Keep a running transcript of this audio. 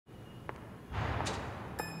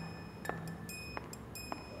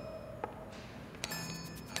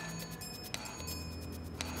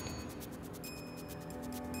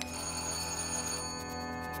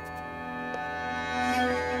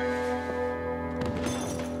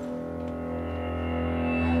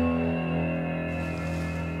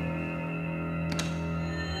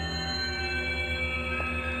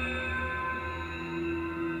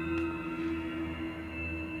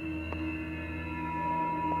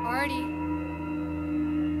Artie.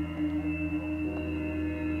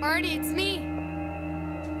 Artie, it's me.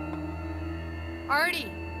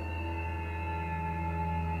 Artie.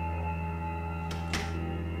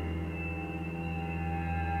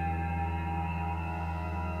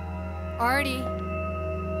 Artie.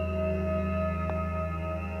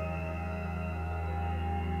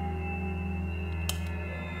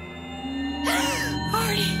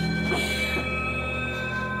 Artie.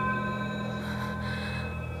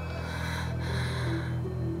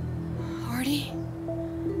 Artie?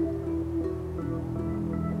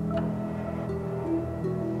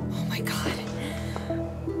 Oh my God.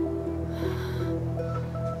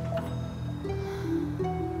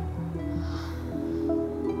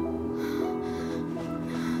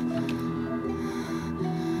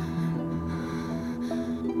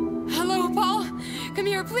 Hello, Paul? Come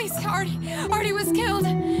here, please. Artie was killed.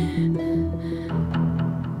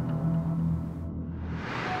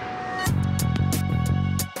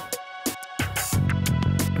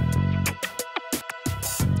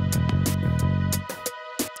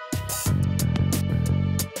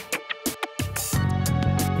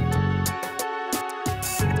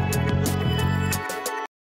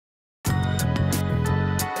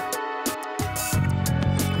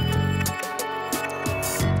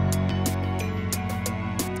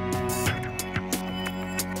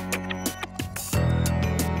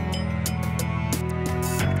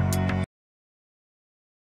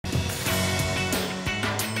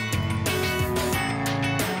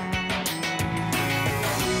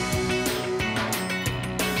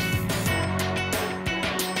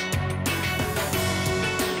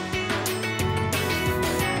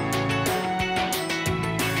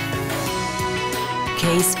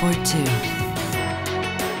 Case for Two.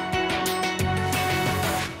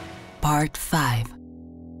 Part 5.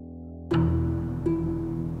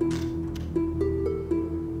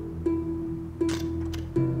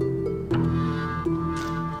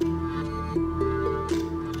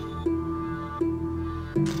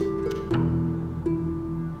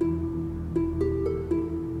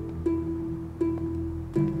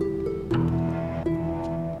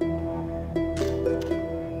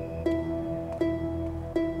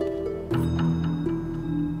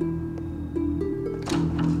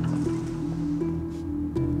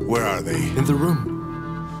 Where are they? In the room.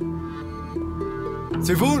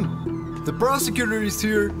 Typhoon! The prosecutor is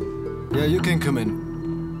here. Yeah, you can come in.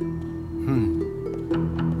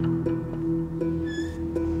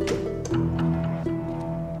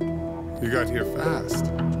 You got here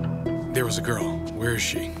fast. There was a girl. Where is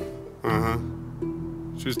she? Uh-huh.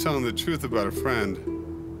 She was telling the truth about a friend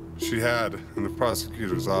she had in the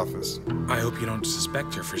prosecutor's office. I hope you don't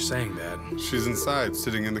suspect her for saying that. She's inside,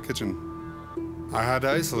 sitting in the kitchen. I had to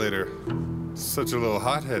isolate her. Such a little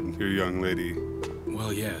hothead, your young lady.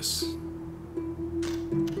 Well, yes.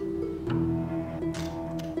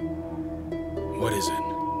 What is it?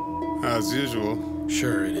 As usual.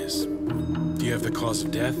 Sure it is. Do you have the cause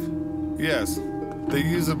of death? Yes. They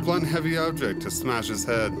used a blunt, heavy object to smash his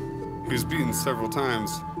head. He was beaten several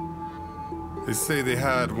times. They say they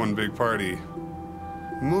had one big party.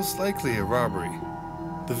 Most likely a robbery.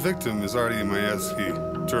 The victim is Artie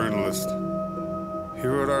Mayeski, journalist. He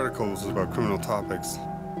wrote articles about criminal topics.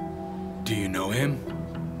 Do you know him?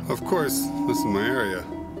 Of course, this is my area.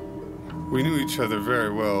 We knew each other very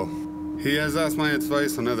well. He has asked my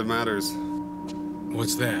advice on other matters.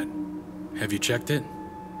 What's that? Have you checked it?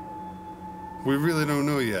 We really don't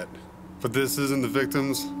know yet. But this isn't the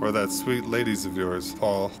victims or that sweet ladies of yours,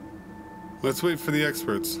 Paul. Let's wait for the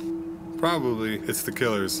experts. Probably it's the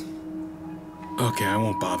killers. Okay, I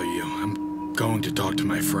won't bother you. I'm going to talk to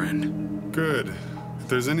my friend. Good. If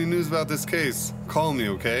there's any news about this case, call me,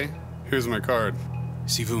 okay? Here's my card.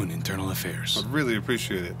 Sivoon, Internal Affairs. I'd really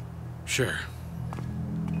appreciate it. Sure.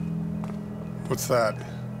 What's that?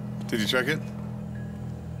 Did you check it?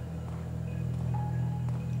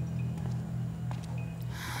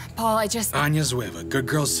 Paul, I just... Anya Zueva, good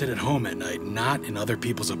girls sit at home at night, not in other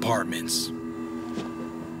people's apartments.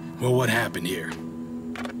 Well, what happened here?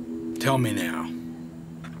 Tell me now.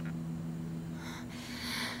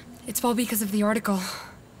 It's all because of the article.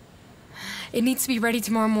 It needs to be ready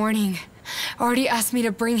tomorrow morning. Artie asked me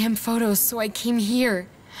to bring him photos, so I came here.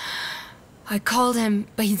 I called him,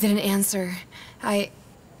 but he didn't answer. I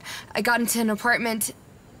got into an apartment.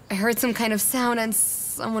 I heard some kind of sound and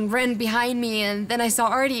someone ran behind me, and then I saw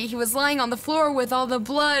Artie. He was lying on the floor with all the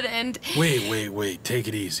blood and... Wait. Take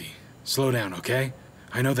it easy. Slow down, okay?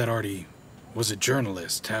 I know that Artie was a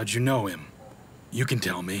journalist. How'd you know him? You can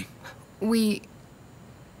tell me. We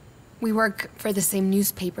work for the same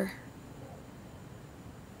newspaper.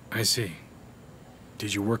 I see.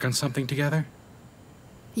 Did you work on something together?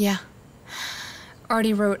 Yeah.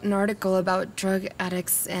 Artie wrote an article about drug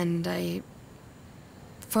addicts, and I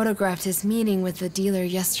photographed his meeting with the dealer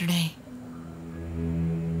yesterday.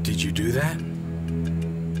 Did you do that?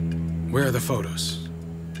 Where are the photos?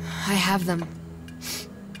 I have them.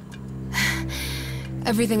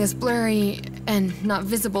 Everything is blurry and not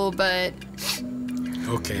visible, but...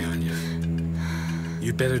 Okay, Anya.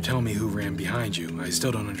 You'd better tell me who ran behind you. I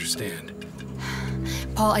still don't understand.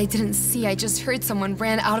 Paul, I didn't see. I just heard someone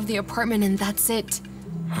ran out of the apartment and that's it.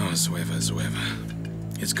 Oh,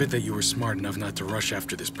 Zueva. It's good that you were smart enough not to rush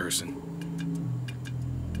after this person.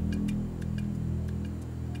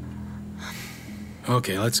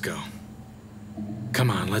 Okay, let's go.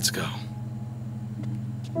 Come on, let's go.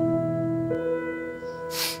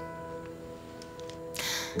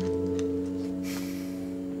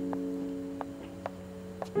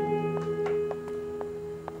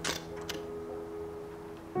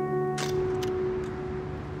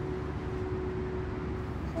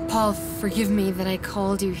 Paul, forgive me that I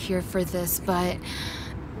called you here for this, but...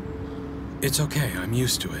 It's okay, I'm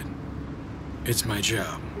used to it. It's my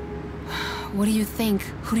job. What do you think?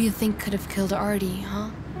 Who do you think could have killed Artie, huh?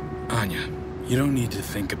 Anya, you don't need to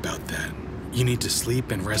think about that. You need to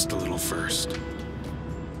sleep and rest a little first.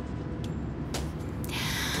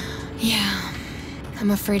 Yeah,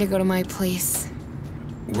 I'm afraid to go to my place.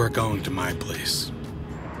 We're going to my place.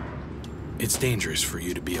 It's dangerous for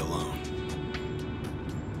you to be alone.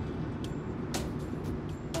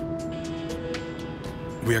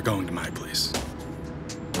 We are going to my place.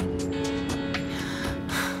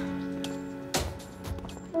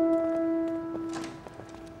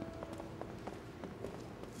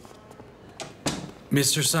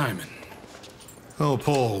 Mr. Simon. Oh,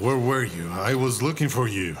 Paul, where were you? I was looking for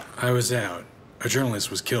you. I was out. A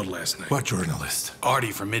journalist was killed last night. What journalist?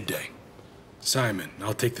 Artie from Midday. Simon,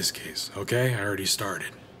 I'll take this case, okay? I already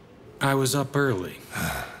started. I was up early.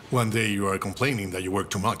 One day you are complaining that you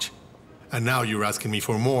work too much. And now you're asking me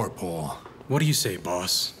for more, Paul. What do you say,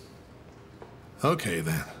 boss? Okay,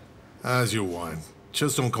 then. As you want.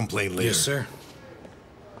 Just don't complain later. Yes, sir.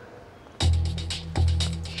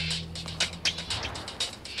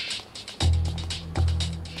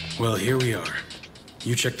 Well, here we are.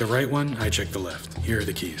 You check the right one, I check the left. Here are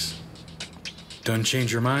the keys. Done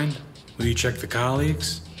change your mind? Will you check the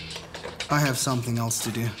colleagues? I have something else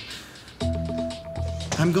to do.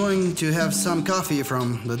 I'm going to have some coffee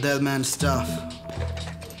from the dead man's stuff.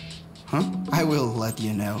 Huh? I will let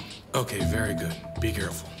you know. Okay, very good. Be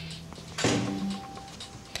careful.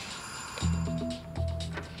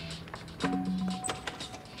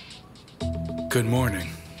 Good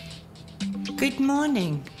morning. Good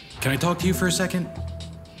morning. Can I talk to you for a second?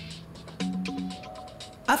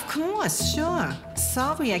 Of course, sure.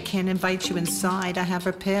 Sorry I can't invite you inside. I have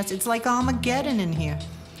repairs. It's like Armageddon in here.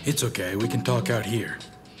 It's okay, we can talk out here.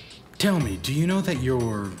 Tell me, do you know that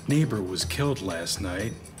your neighbor was killed last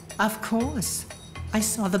night? Of course. I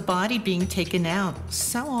saw the body being taken out.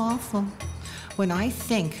 So awful. When I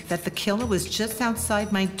think that the killer was just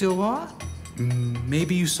outside my door.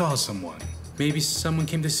 Maybe you saw someone. Maybe someone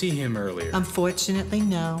came to see him earlier. Unfortunately,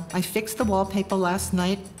 no. I fixed the wallpaper last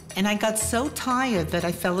night, and I got so tired that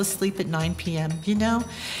I fell asleep at 9 p.m. You know,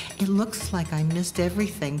 it looks like I missed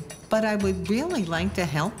everything, but I would really like to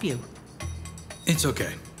help you. It's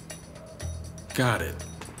okay. Got it.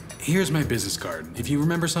 Here's my business card. If you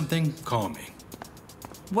remember something, call me.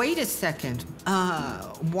 Wait a second.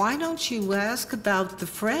 Why don't you ask about the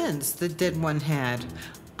friends the dead one had?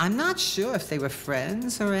 I'm not sure if they were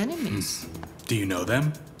friends or enemies. Do you know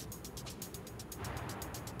them?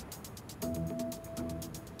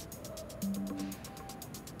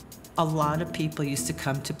 A lot of people used to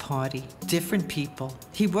come to party. Different people.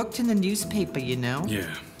 He worked in the newspaper, you know?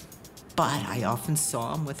 Yeah. But I often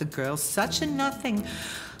saw him with a girl, such a nothing,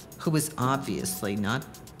 who was obviously not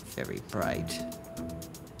very bright.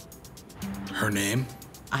 Her name?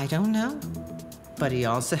 I don't know. But he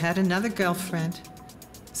also had another girlfriend.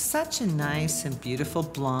 Such a nice and beautiful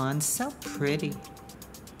blonde, so pretty.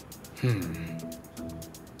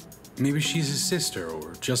 Maybe she's his sister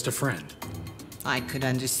or just a friend. I could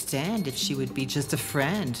understand if she would be just a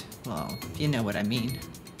friend. Well, you know what I mean.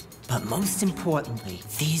 But most importantly,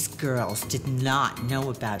 these girls did not know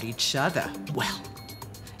about each other. Well,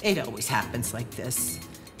 it always happens like this.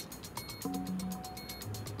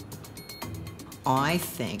 I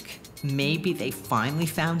think maybe they finally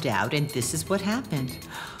found out and this is what happened.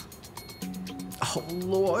 Oh,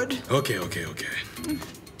 Lord. Okay.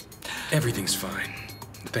 Everything's fine.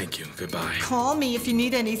 Thank you. Goodbye. Call me if you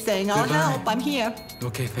need anything. I'll Goodbye. help. I'm here.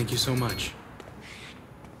 Okay, thank you so much.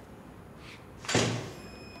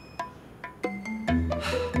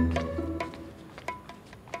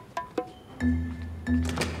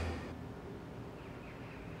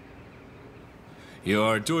 You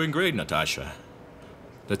are doing great, Natasha.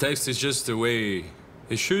 The text is just the way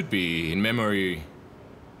it should be in memory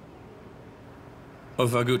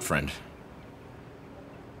of a good friend.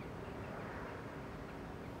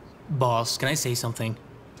 Boss, can I say something?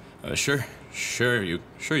 Sure you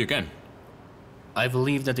can. I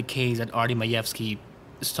believe that the case that Artie Mayevsky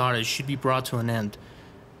started should be brought to an end.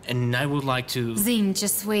 And I would like to... Zine,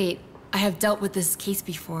 just wait. I have dealt with this case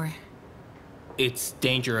before. It's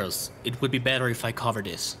dangerous. It would be better if I cover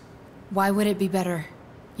this. Why would it be better?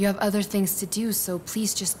 You have other things to do, so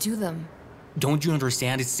please just do them. Don't you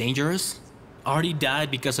understand it's dangerous? Artie died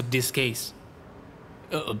because of this case.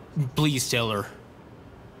 Please tell her.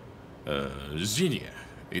 Zinnia,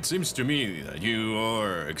 it seems to me that you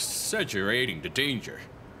are exaggerating the danger.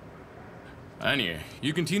 Anya,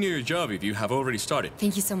 you continue your job if you have already started.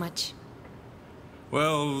 Thank you so much.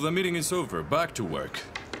 Well, the meeting is over. Back to work.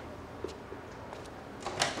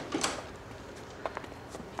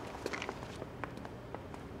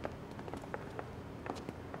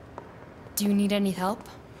 Do you need any help?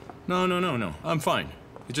 No. I'm fine.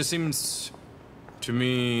 It just seems to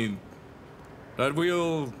me that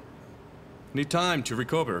we'll need time to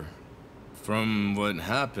recover from what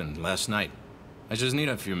happened last night. I just need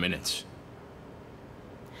a few minutes.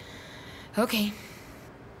 Okay.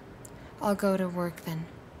 I'll go to work then.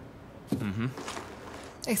 Mm-hmm.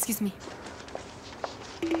 Excuse me.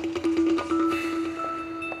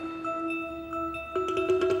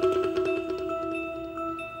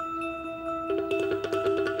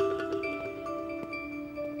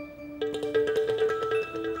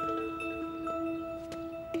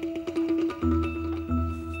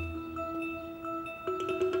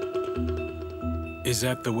 Is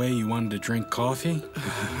that the way you wanted to drink coffee?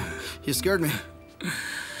 You scared me.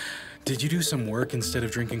 Did you do some work instead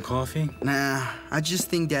of drinking coffee? Nah, I just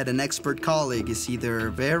think that an expert colleague is either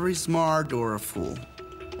very smart or a fool.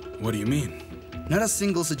 What do you mean? Not a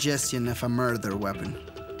single suggestion of a murder weapon.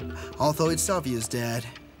 Although it's obvious that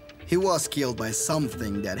he was killed by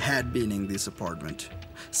something that had been in this apartment.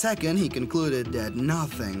 Second, he concluded that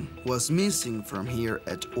nothing was missing from here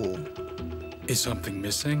at all. Is something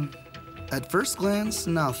missing? At first glance,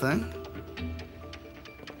 nothing.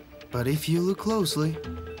 But if you look closely...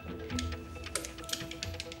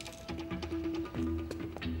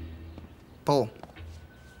 Paul,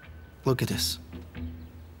 look at this.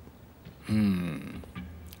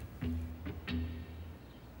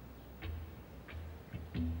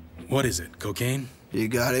 What is it, cocaine? You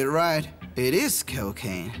got it right. It is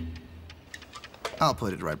cocaine. I'll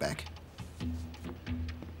put it right back.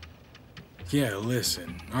 Yeah,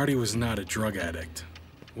 listen, Artie was not a drug addict.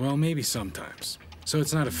 Well, maybe sometimes. So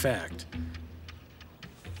it's not a fact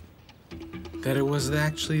that it was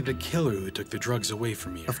actually the killer who took the drugs away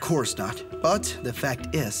from you. Of course not. But the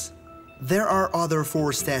fact is, there are other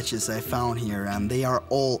 4 statues I found here, and they are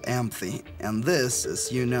all empty. And this,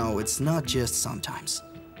 as you know, it's not just sometimes.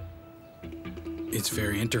 It's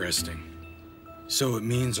very interesting. So it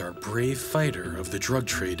means our brave fighter of the drug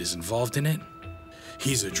trade is involved in it?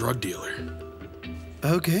 He's a drug dealer.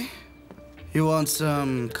 Okay. You want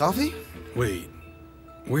some coffee? Wait,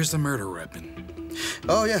 where's the murder weapon?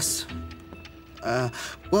 Oh, yes.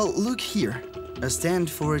 Well, look here. A stand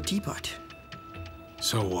for a teapot.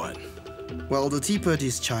 So what? Well, the teapot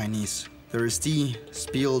is Chinese. There is tea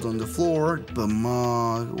spilled on the floor, the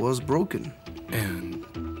mug was broken. And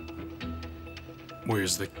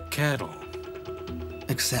where's the kettle?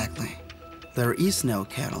 Exactly. There is no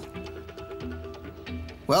kettle.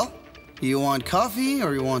 Well, you want coffee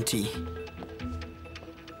or you want tea?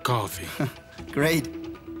 Coffee. Great.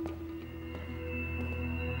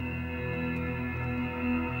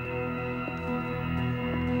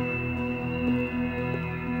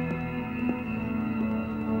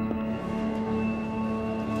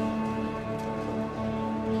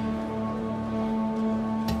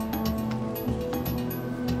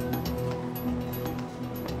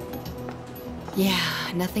 Yeah,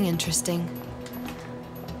 nothing interesting.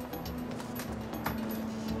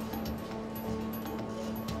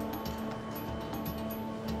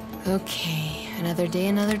 Okay, another day,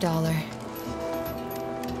 another dollar.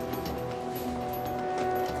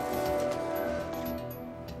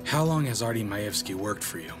 How long has Artie Mayevsky worked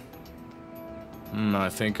for you? I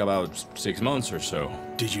think about 6 months or so.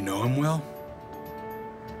 Did you know him well?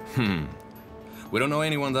 We don't know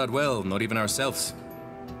anyone that well, not even ourselves.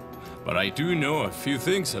 But I do know a few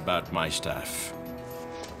things about my staff.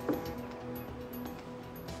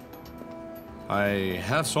 I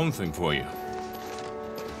have something for you.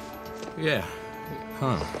 Yeah.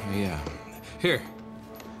 Yeah. Here.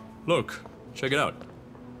 Look. Check it out.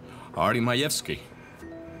 Artie Mayevsky.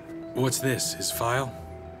 What's this, his file?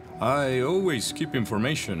 I always keep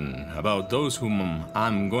information about those whom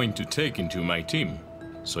I'm going to take into my team,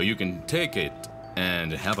 so you can take it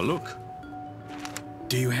and have a look.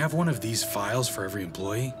 Do you have one of these files for every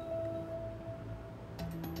employee?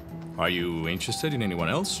 Are you interested in anyone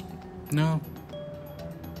else? No.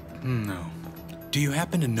 No. Do you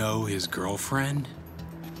happen to know his girlfriend?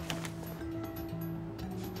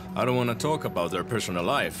 I don't want to talk about their personal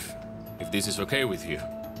life, if this is okay with you.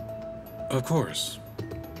 Of course.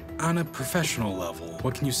 On a professional level,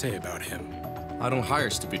 what can you say about him? I don't hire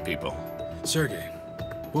stupid people. Sergey,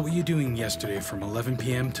 what were you doing yesterday from 11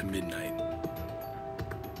 p.m. to midnight?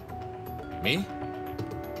 Me?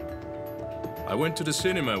 I went to the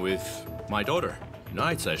cinema with my daughter,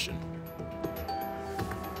 night session.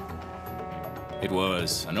 It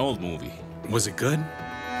was an old movie. Was it good?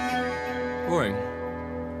 Boring.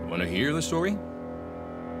 Want to hear the story?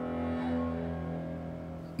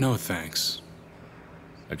 No, thanks.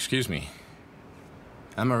 Excuse me.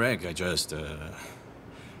 I'm a wreck.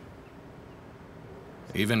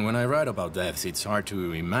 Even when I write about deaths, it's hard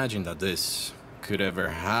to imagine that this could ever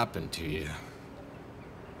happen to you.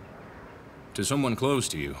 To someone close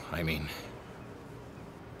to you, I mean.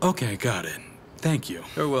 Okay, got it. Thank you.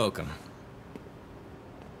 You're welcome.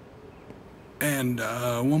 And,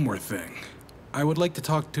 one more thing. I would like to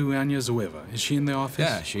talk to Anya Zueva. Is she in the office?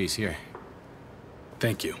 Yeah, she's here.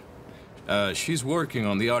 Thank you. She's working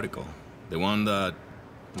on the article. The one that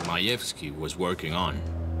Maevsky was working on.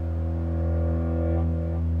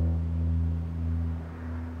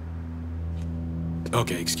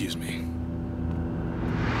 Okay, excuse me.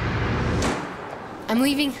 I'm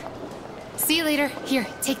leaving. See you later. Here,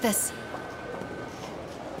 take this.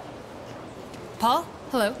 Paul?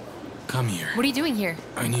 Hello? Come here. What are you doing here?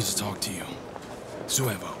 I need to talk to you.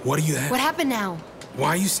 Zueva, what do you have? What happened now? Why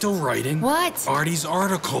are you still writing? What? Artie's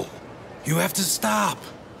article. You have to stop.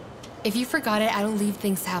 If you forgot it, I don't leave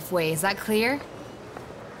things halfway. Is that clear?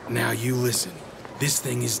 Now you listen. This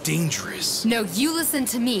thing is dangerous. No, you listen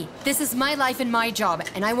to me. This is my life and my job,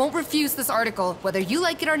 and I won't refuse this article, whether you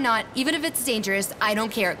like it or not, even if it's dangerous. I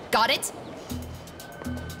don't care. Got it?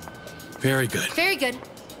 Very good. Very good.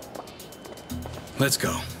 Let's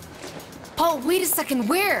go. Paul, wait a second.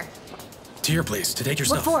 Where? To your place, to take your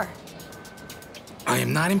What stuff. for? I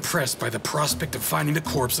am not impressed by the prospect of finding the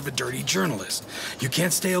corpse of a dirty journalist. You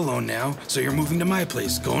can't stay alone now, so you're moving to my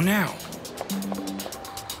place. Go now.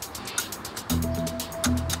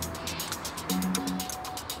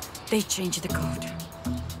 They changed the code.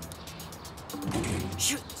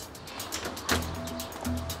 Shoot!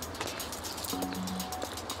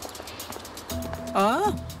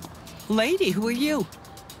 Oh, lady, who are you?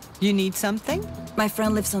 You need something? My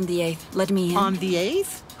friend lives on the 8th. Let me in. On the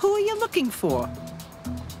 8th? Who are you looking for?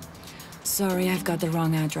 Sorry, I've got the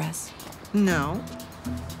wrong address. No.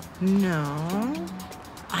 No.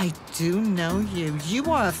 I do know you. You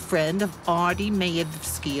are a friend of Artie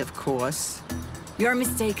Maevsky, of course. You're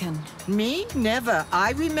mistaken. Me? Never.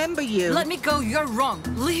 I remember you. Let me go. You're wrong.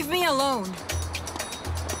 Leave me alone.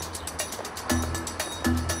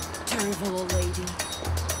 Terrible old lady.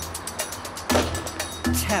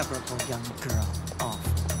 Terrible young girl.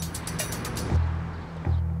 Awful.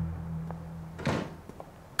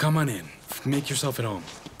 Come on in. Make yourself at home.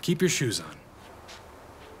 Keep your shoes on.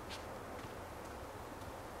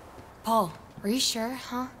 Paul, are you sure,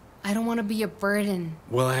 huh? I don't want to be a burden.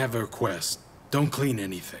 Well, I have a request. Don't clean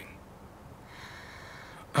anything.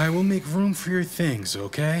 I will make room for your things,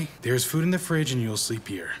 okay? There's food in the fridge and you'll sleep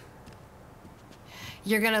here.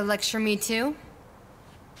 You're gonna lecture me too?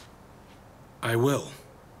 I will.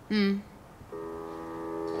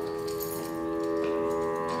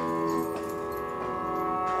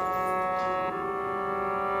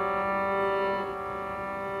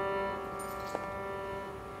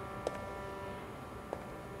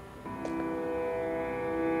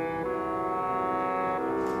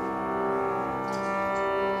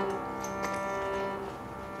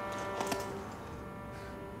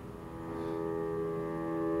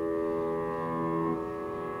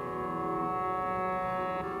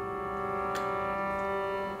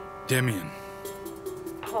 Demian.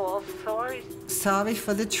 Paul, sorry. Sorry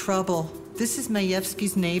for the trouble. This is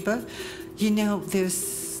Maevsky's neighbor. You know,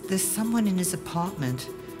 there's someone in his apartment.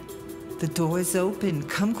 The door is open.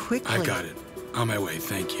 Come quickly. I got it. On my way,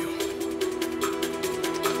 thank you.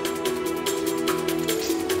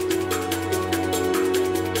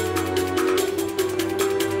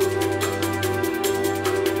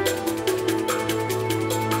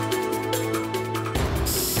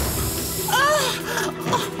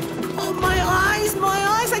 Oh, my eyes,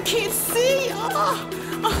 I can't see.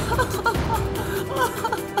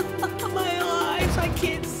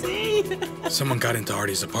 Someone got into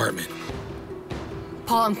Artie's apartment.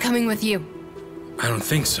 Paul, I'm coming with you. I don't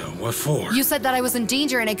think so. What for? You said that I was in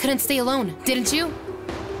danger and I couldn't stay alone, didn't you?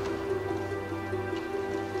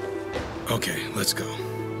 Okay, let's go.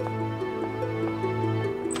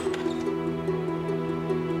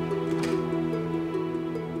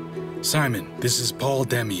 Simon, this is Paul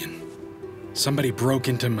Demian. Somebody broke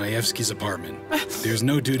into Maevsky's apartment. There's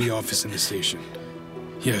no duty office in the station.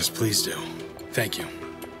 Yes, please do. Thank you.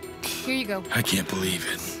 Here you go. I can't believe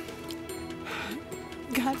it.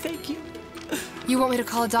 God, thank you. You want me to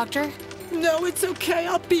call a doctor? No, it's okay.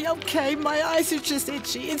 I'll be okay. My eyes are just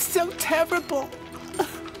itchy. It's so terrible.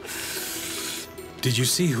 Did you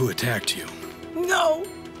see who attacked you? No.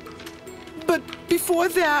 But before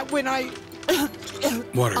that, when I...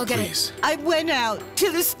 Water, I'll get it. please. I went out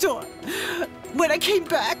to the store. When I came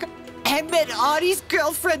back, I met Audie's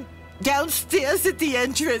girlfriend downstairs at the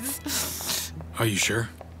entrance. Are you sure?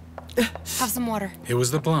 Have some water. It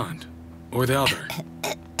was the blonde. Or the other.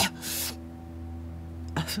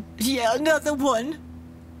 Yeah, another one.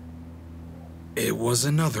 It was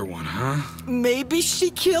another one, huh? Maybe she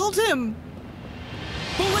killed him.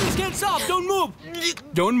 Police, can't stop! Don't move!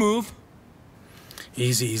 Don't move.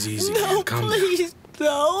 Easy, easy, easy, No, man. Calm please,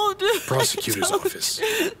 don't. down. Prosecutor's Don't. office.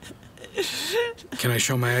 Can I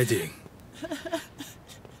show my ID?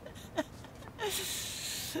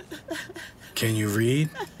 Can you read?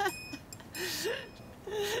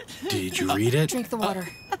 Did you read it? Drink the water.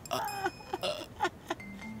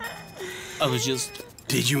 I was just...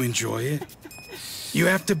 Did you enjoy it? You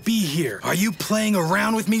have to be here. Are you playing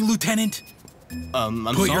around with me, Lieutenant? I'm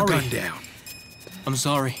Put sorry. your gun down. I'm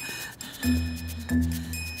sorry.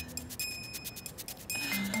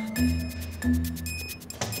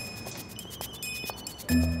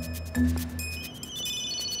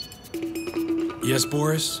 Yes,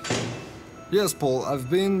 Boris? Yes, Paul, I've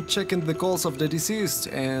been checking the calls of the deceased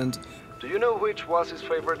and... Do you know which was his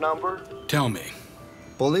favorite number? Tell me.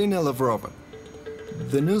 Polina Lavrova.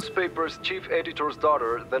 The newspaper's chief editor's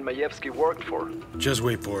daughter that Maevsky worked for. Just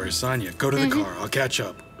wait, Boris. Anya, go to the car. I'll catch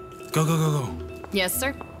up. Go, go, go, go. Yes,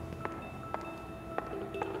 sir.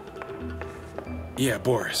 Yeah,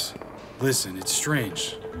 Boris. Listen, it's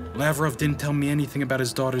strange. Lavrov didn't tell me anything about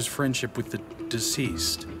his daughter's friendship with the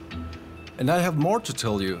deceased. And I have more to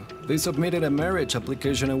tell you. They submitted a marriage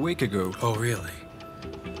application a week ago. Oh, really?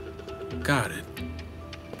 Got it.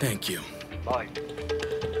 Thank you. Bye.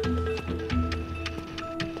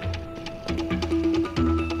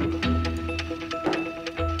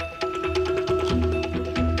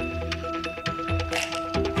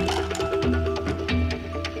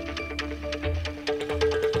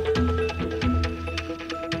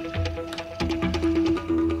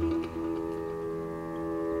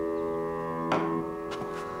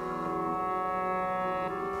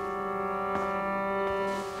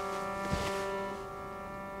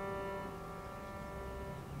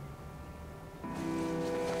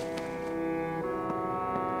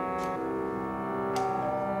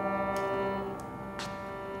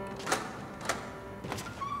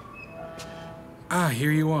 Ah,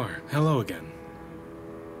 here you are. Hello again.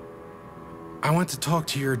 I want to talk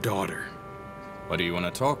to your daughter. What do you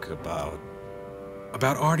want to talk about?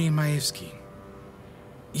 About Artie and Maevsky.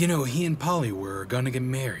 You know, he and Polly were gonna get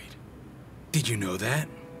married. Did you know that?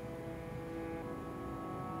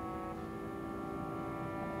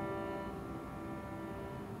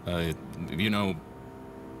 You know,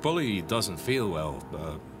 Polly doesn't feel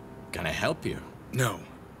well. Can I help you? No.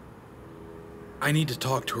 I need to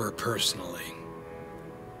talk to her personally.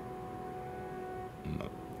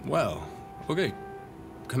 Well, okay.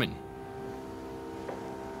 Come in.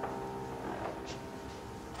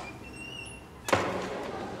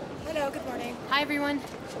 Hello, good morning. Hi, everyone.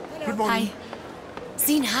 Good morning. Hi.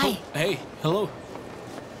 Zine, hi. Hey, hello.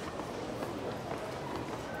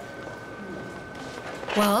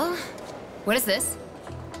 Well, what is this?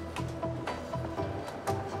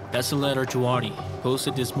 That's a letter to Artie,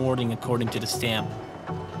 posted this morning according to the stamp.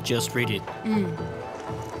 Just read it.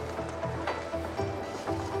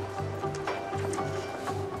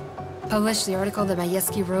 Publish the article that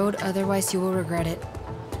Maevsky wrote, otherwise you will regret it.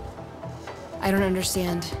 I don't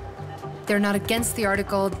understand. They're not against the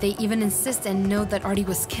article, they even insist and note that Artie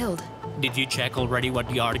was killed. Did you check already what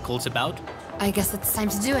the article's about? I guess it's time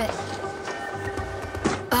to do it.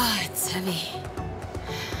 Ah, it's heavy.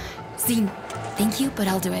 Zine, thank you, but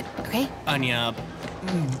I'll do it, okay? Anya,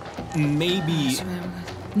 maybe...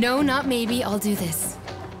 No, not maybe, I'll do this.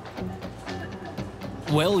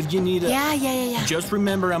 Well, if you need a... Yeah. Just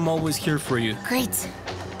remember I'm always here for you. Great.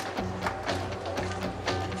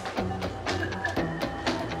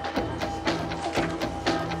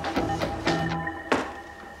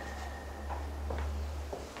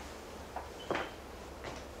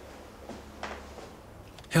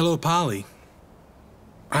 Hello, Polly.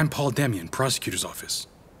 I'm Paul Demian, prosecutor's office.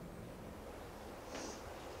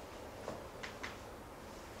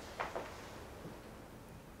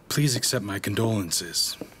 Please accept my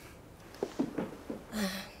condolences.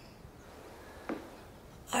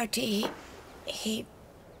 Artie, he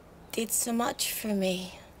did so much for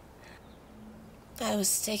me. I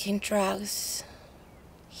was taking drugs.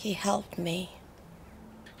 He helped me.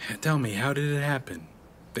 Tell me, how did it happen?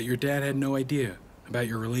 That your dad had no idea about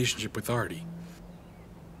your relationship with Artie?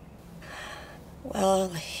 Well,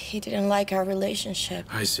 he didn't like our relationship.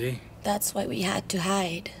 I see. That's why we had to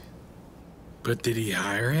hide. But did he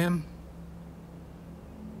hire him?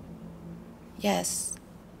 Yes,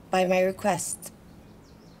 by my request.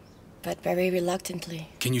 But very reluctantly.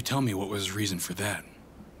 Can you tell me what was his reason for that?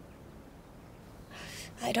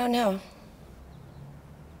 I don't know.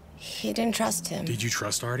 He didn't trust him. Did you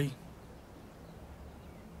trust Artie?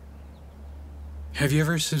 Have you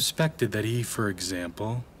ever suspected that he, for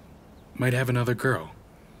example, might have another girl?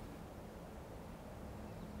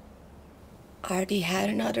 Artie had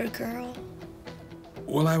another girl?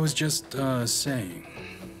 Well, I was just, saying.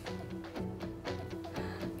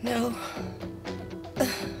 No.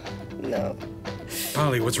 No.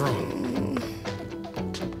 Polly, what's wrong?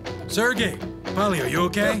 Sergey! Polly, are you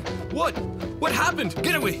okay? What? What happened?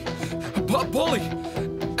 Get away! Polly!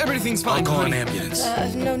 Everything's fine, I'll call honey. an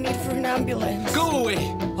ambulance. No need for an ambulance. Go away!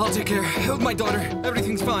 I'll take care of my daughter.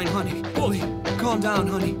 Everything's fine, honey. Polly, calm down,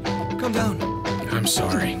 honey. Calm down. I'm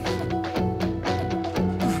sorry.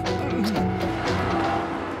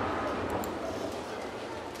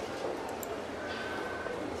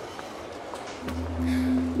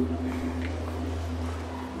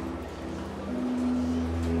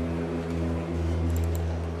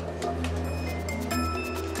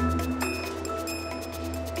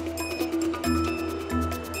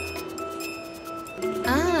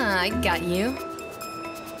 I got you.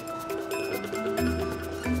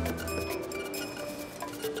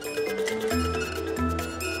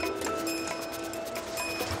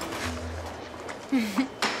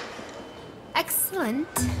 Excellent.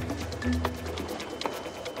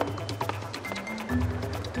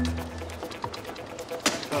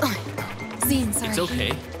 Zine, sorry. It's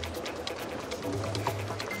okay.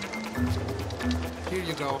 Here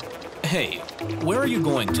you go. Hey, where are you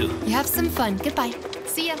going to? You have some fun. Goodbye.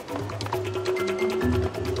 See ya.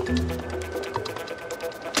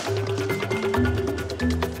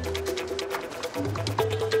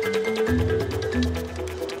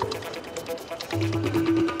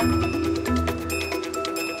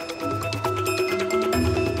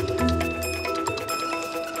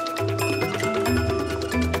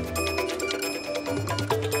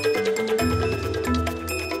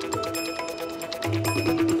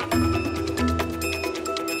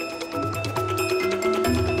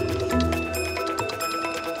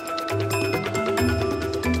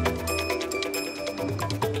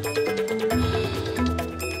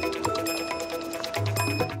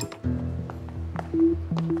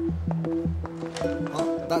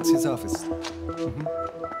 That's his office.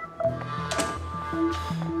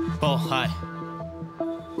 Oh, hi.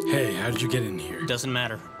 Hey, how did you get in here? Doesn't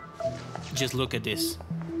matter. Just look at this.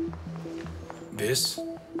 This?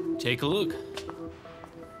 Take a look.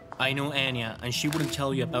 I know Anya, and she wouldn't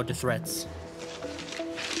tell you about the threats.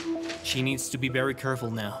 She needs to be very careful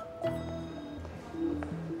now.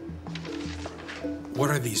 What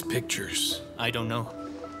are these pictures? I don't know.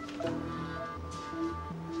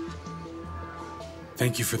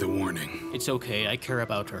 Thank you for the warning. It's okay, I care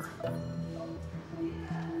about her.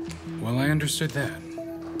 Well, I understood that.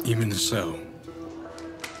 Even so.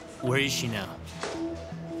 Where is she now?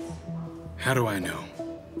 How do I know?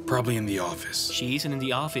 Probably in the office. She isn't in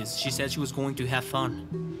the office. She said she was going to have fun.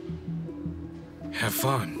 Have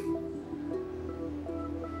fun.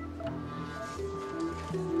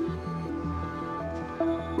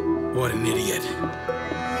 What an idiot.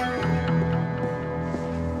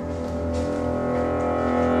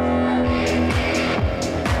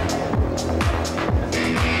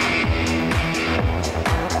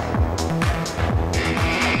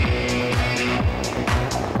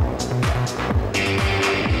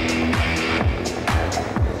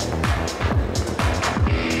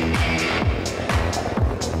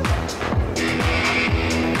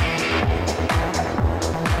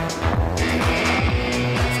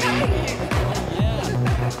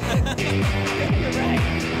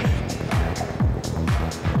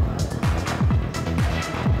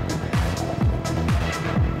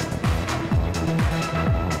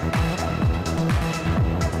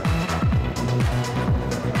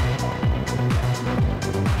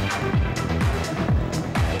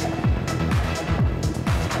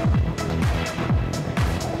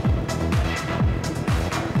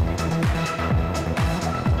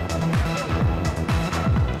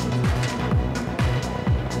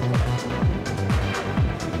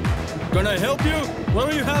 Can I help you? What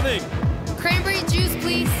are you having? Cranberry juice,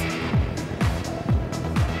 please.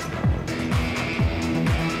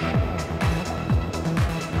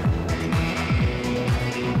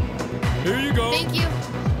 Here you go. Thank you.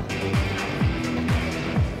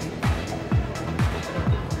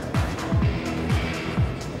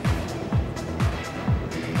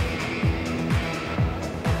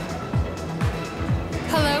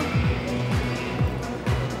 Hello.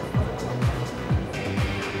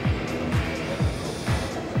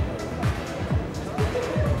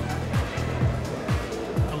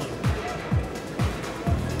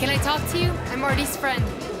 Can I talk to you? I'm Artie's friend.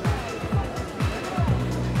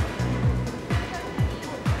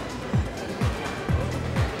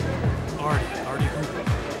 Artie who?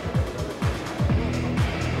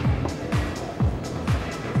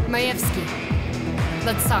 Maevsky.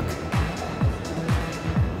 Let's talk.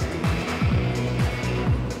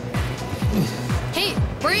 Hey,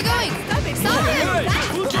 where are you going? Stop it! Stop him!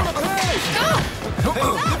 Stop!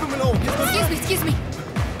 Leave him alone! Excuse me.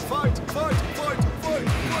 Fight!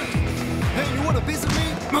 Hey, you want a piece of me?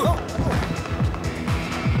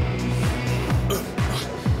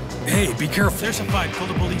 Hey, be careful. There's a fight. Call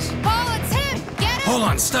the police. Paul, it's him! Get him! Hold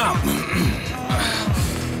on, stop.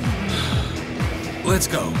 Let's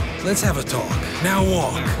go. Let's have a talk. Now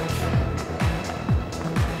walk.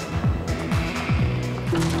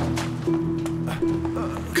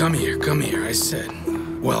 Come here, I said.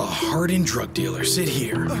 Well, a hardened drug dealer, sit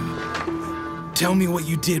here. Tell me what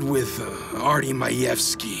you did with Artie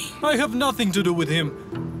Maevsky. I have nothing to do with him.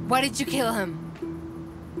 Why did you kill him?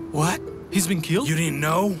 What? He's been killed? You didn't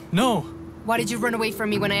know? No. Why did you run away from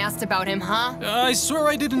me when I asked about him, huh? I swear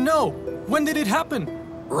I didn't know. When did it happen?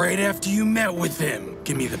 Right after you met with him.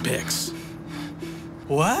 Give me the pics.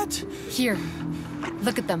 What? Here.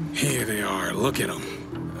 Look at them. Here they are. Look at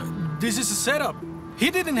them. This is a setup. He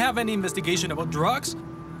didn't have any investigation about drugs.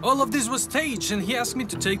 All of this was staged, and he asked me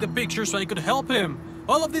to take the picture so I could help him.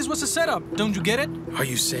 All of this was a setup. Don't you get it? Are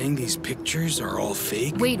you saying these pictures are all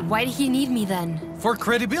fake? Wait, why did he need me then? For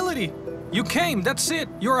credibility. You came, that's it.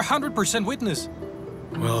 You're 100% witness.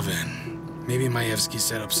 Well then, maybe Maevsky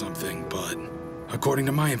set up something, but according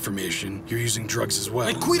to my information, you're using drugs as well.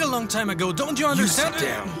 I quit a long time ago, don't you understand? You sit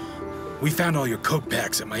down. We found all your coke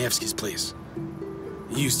packs at Maevsky's place.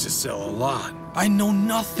 He used to sell a lot. I know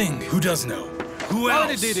nothing. Who does know? Who else?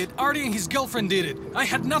 Artie did it. Artie and his girlfriend did it. I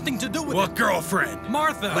had nothing to do with it. What girlfriend?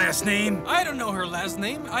 Martha. Last name? I don't know her last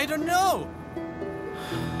name. I don't know.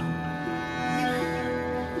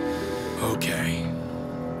 Okay.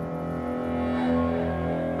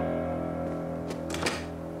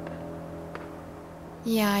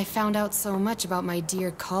 Yeah, I found out so much about my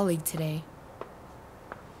dear colleague today.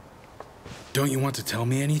 Don't you want to tell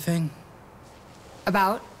me anything?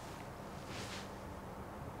 About?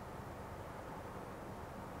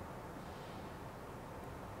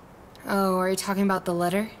 Oh, are you talking about the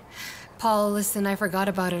letter? Paul, listen, I forgot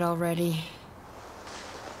about it already.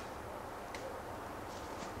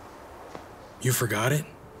 You forgot it?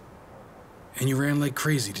 And you ran like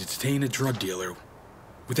crazy to detain a drug dealer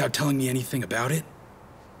without telling me anything about it?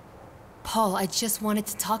 Paul, I just wanted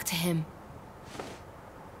to talk to him.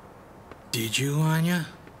 Did you, Anya?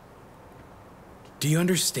 Do you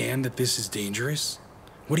understand that this is dangerous?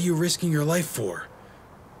 What are you risking your life for?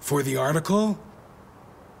 For the article?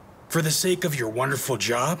 For the sake of your wonderful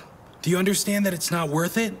job? Do you understand that it's not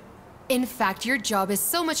worth it? In fact, your job is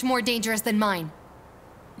so much more dangerous than mine.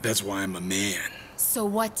 That's why I'm a man. So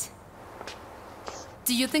what?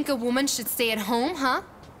 Do you think a woman should stay at home, huh?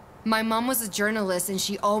 My mom was a journalist and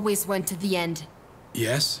she always went to the end.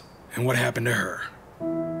 Yes? And what happened to her?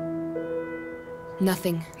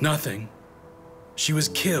 Nothing. Nothing? She was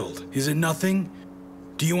killed. Is it nothing?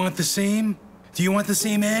 Do you want the same? Do you want the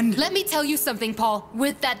same end? Let me tell you something, Paul.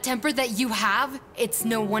 With that temper that you have, it's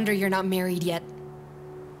no wonder you're not married yet.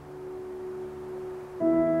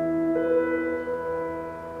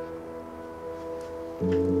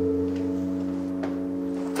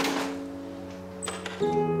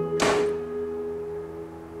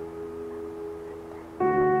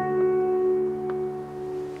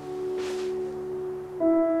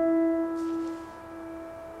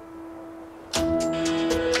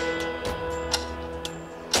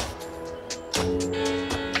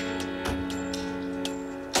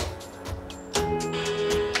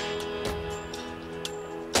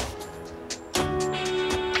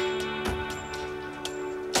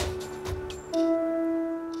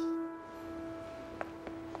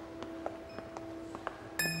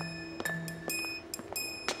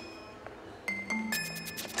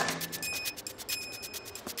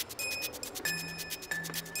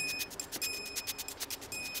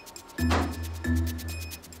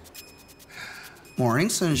 Morning,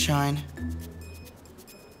 sunshine.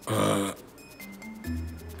 Hello?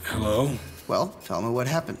 Well, tell me what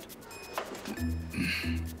happened.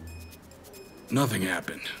 Nothing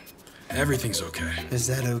happened. Everything's okay. Is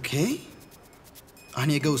that okay?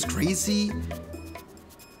 Anya goes crazy?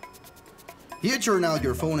 You turned out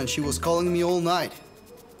your phone and she was calling me all night.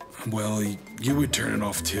 Well, you would turn it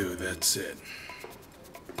off too, that's it.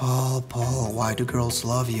 Paul, why do girls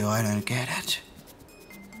love you? I don't get it.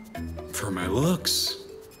 For my looks.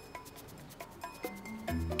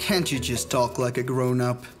 Can't you just talk like a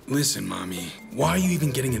grown-up? Listen, Mommy, why are you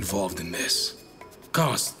even getting involved in this?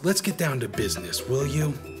 Goss, let's get down to business, will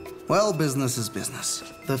you? Well, business is business.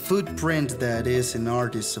 The footprint that is in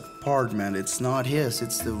Artie's apartment, it's not his,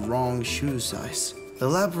 it's the wrong shoe size. The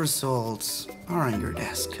lab results are on your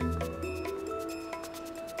desk.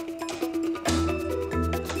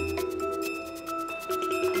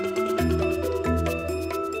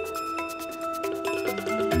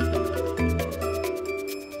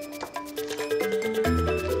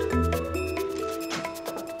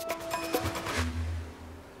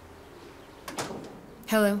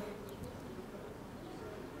 Hello.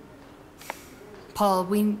 Paul,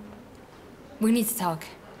 we need to talk.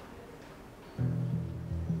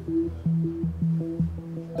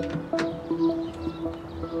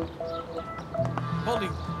 Polly,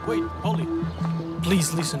 wait, Polly.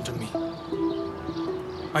 Please listen to me.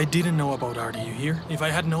 I didn't know about Artie, you hear? If I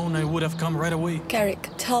had known, I would have come right away. Carrick,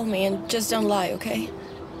 tell me and just don't lie, okay?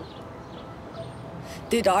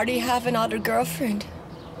 Did Artie have another girlfriend?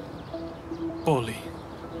 Polly.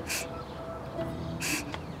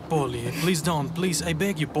 Polly, please don't. Please, I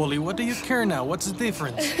beg you, Polly. What do you care now? What's the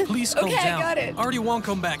difference? Please calm Okay, down. I got it. Artie won't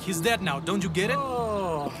come back. He's dead now. Don't you get it?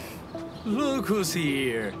 Oh, look who's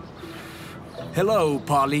here. Hello,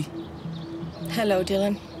 Polly. Hello,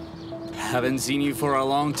 Dylan. Haven't seen you for a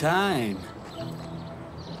long time.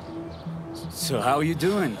 So how are you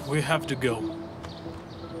doing? We have to go.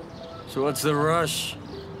 So what's the rush?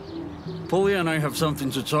 Polly and I have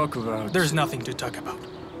something to talk about. There's nothing to talk about.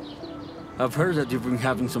 I've heard that you've been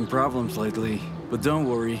having some problems lately, but don't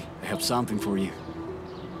worry, I have something for you.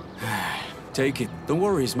 Take it. Don't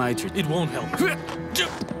worry, it's my treat. It won't help.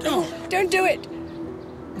 Don't do it!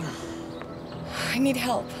 I need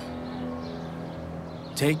help.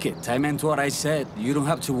 Take it. I meant what I said. You don't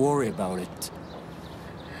have to worry about it.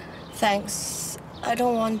 Thanks. I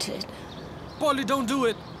don't want it. Polly, don't do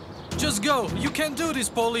it. Just go. You can't do this,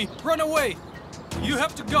 Polly. Run away. You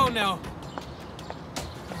have to go now.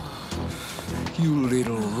 You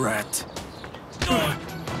little rat.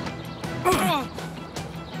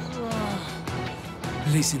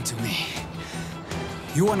 Listen to me.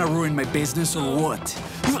 You wanna ruin my business or what?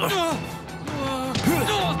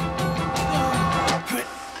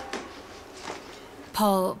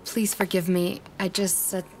 Paul, please forgive me. I just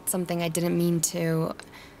said something I didn't mean to.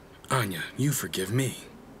 Anya, you forgive me.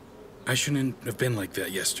 I shouldn't have been like that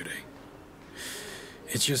yesterday.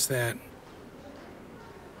 It's just that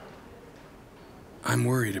I'm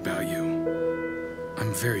worried about you.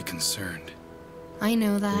 I'm very concerned. I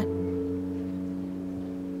know that.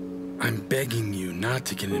 I'm begging you not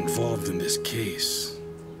to get involved in this case.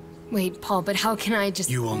 Wait, Paul, but how can I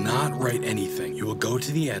just... You will not write anything. You will go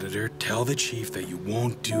to the editor, tell the chief that you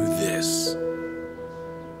won't do this.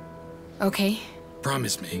 Okay.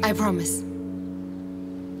 Promise me. I promise.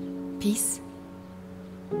 Peace?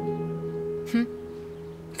 Come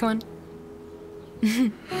on.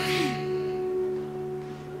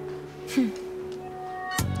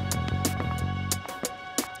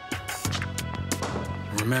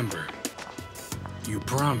 Remember, you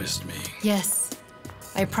promised me. Yes.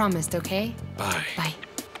 I promised, okay? Bye. Bye.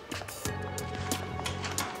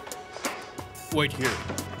 Wait here.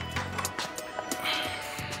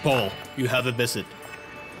 Paul, you have a visit.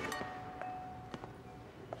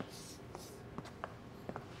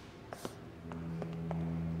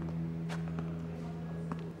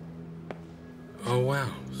 Oh,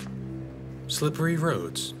 wow. Slippery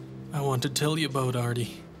roads. I want to tell you about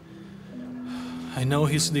Artie. I know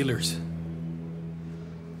his dealers.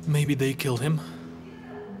 Maybe they killed him.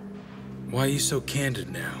 Why are you so candid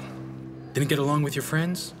now? Didn't get along with your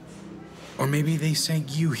friends? Or maybe they sent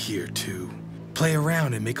you here to play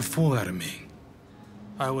around and make a fool out of me.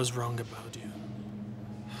 I was wrong about you.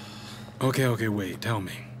 Okay, wait. Tell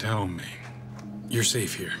me. You're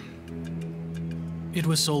safe here. It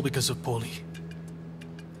was all because of Polly.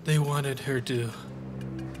 They wanted her to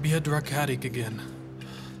be a drug addict again.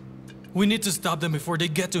 We need to stop them before they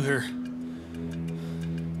get to her.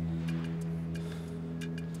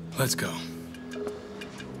 Let's go.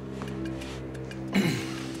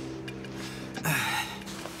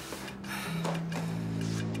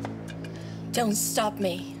 Don't stop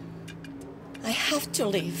me. I have to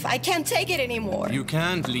leave. I can't take it anymore. You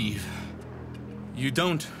can't leave. You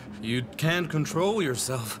don't. You can't control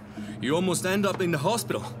yourself. You almost end up in the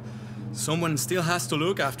hospital. Someone still has to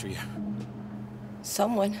look after you.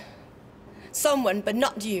 Someone. Someone, but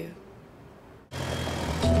not you.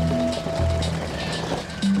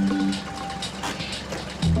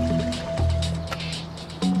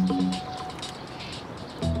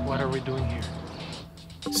 What are we doing here?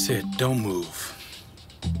 Sit, don't move.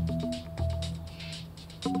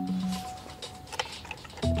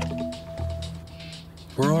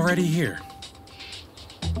 We're already here.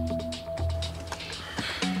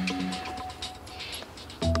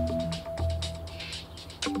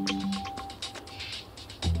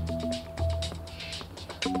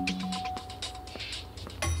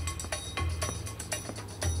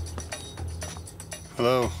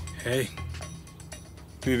 Hello. Hey.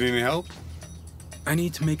 Need any help? I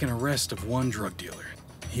need to make an arrest of one drug dealer.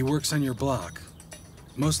 He works on your block.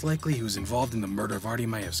 Most likely he was involved in the murder of Artie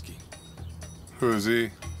Maevsky. Who is he?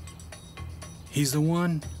 He's the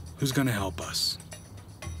one who's gonna help us.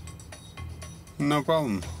 No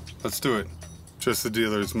problem. Let's do it. Just the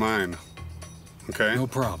dealer's mine. Okay? No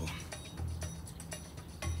problem.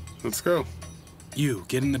 Let's go. You,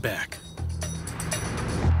 get in the back.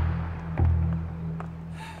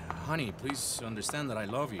 Honey, please understand that I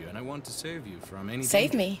love you and I want to save you from anything.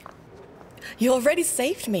 Save me? You already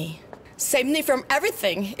saved me. Saved me from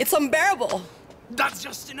everything. It's unbearable. That's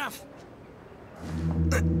just enough.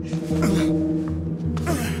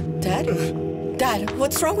 Dad? Dad,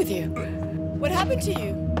 what's wrong with you? What happened to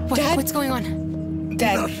you? Dad? What's going on?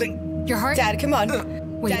 Dad. Nothing. Your heart? Dad, come on.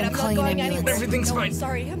 Wait, Dad, I'm not calling an going ambulance. anywhere. Everything's No, fine. I'm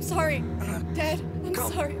sorry. I'm sorry. Dad, I'm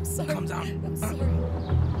sorry. I'm sorry. Calm down. I'm sorry.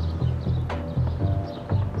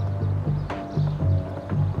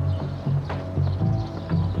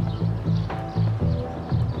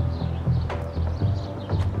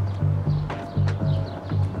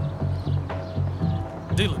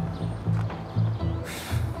 Dylan.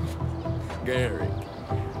 Garrick,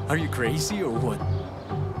 are you crazy or what?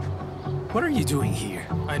 What are you doing here?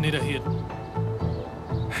 I need a hit.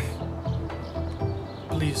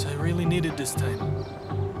 Please, I really need it this time.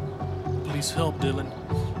 Please help, Dylan.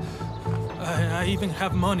 I even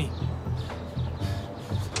have money.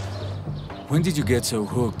 When did you get so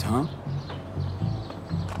hooked, huh?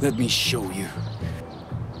 Let me show you.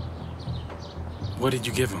 What did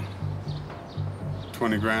you give him?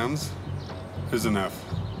 20 grams is enough.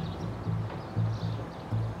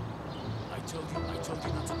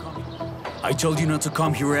 I told you not to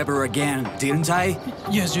come here ever again, didn't I?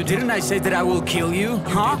 Yes, you did. Didn't I say that I will kill you,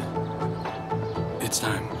 huh? It's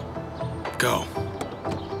time. Go.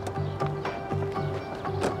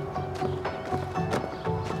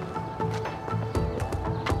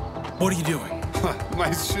 What are you doing?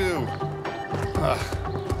 My shoe.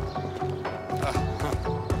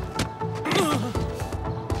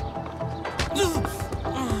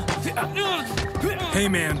 Hey,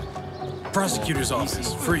 man. Prosecutor's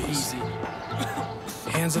office. Freeze.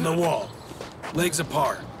 Hands on the wall. Legs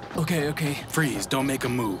apart. Okay, okay. Freeze. Don't make a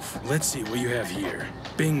move. Let's see what you have here.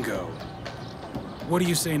 Bingo. What do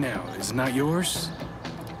you say now? Is it not yours?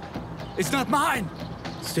 It's not mine!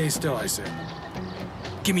 Stay still, I said.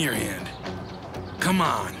 Give me your hand. Come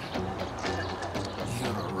on.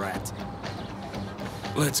 You're a rat.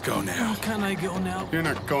 Let's go now. Can I go now? You're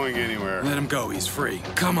not going anywhere. Let him go. He's free.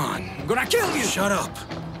 Come on. I'm gonna kill you! Shut up.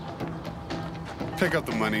 Pick up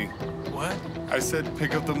the money. What? I said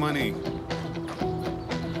pick up the money.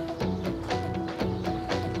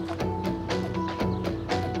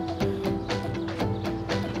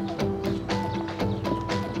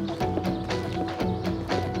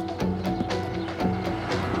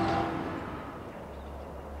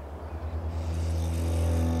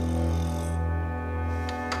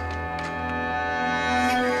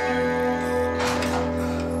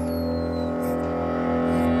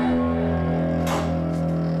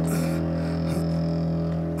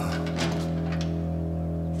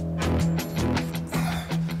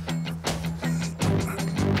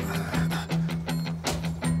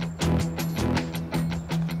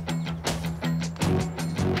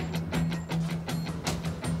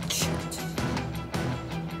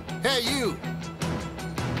 Hey, you!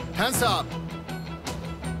 Hands up!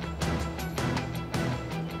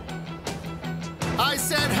 I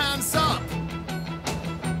said hands up!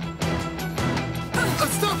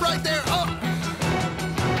 Stop right there!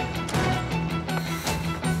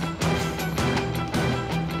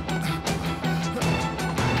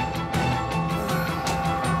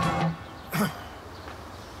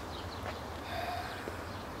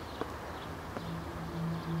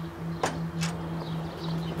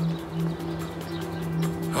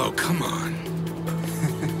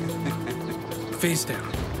 Face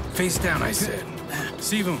down. Face down, I said.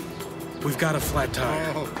 Sivu, we've got a flat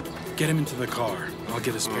tire. Get him into the car. I'll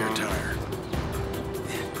get a spare tire.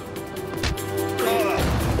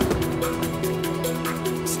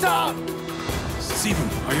 Stop!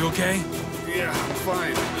 Sivu, are you okay? Yeah, I'm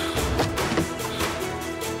fine.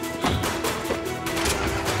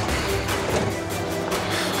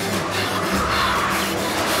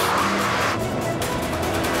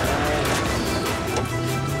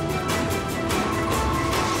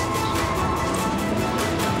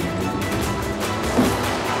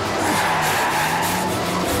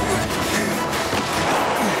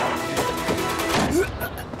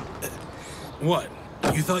 What?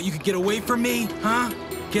 You thought you could get away from me, huh?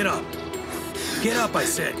 Get up. Get up, I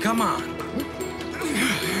said. Come on.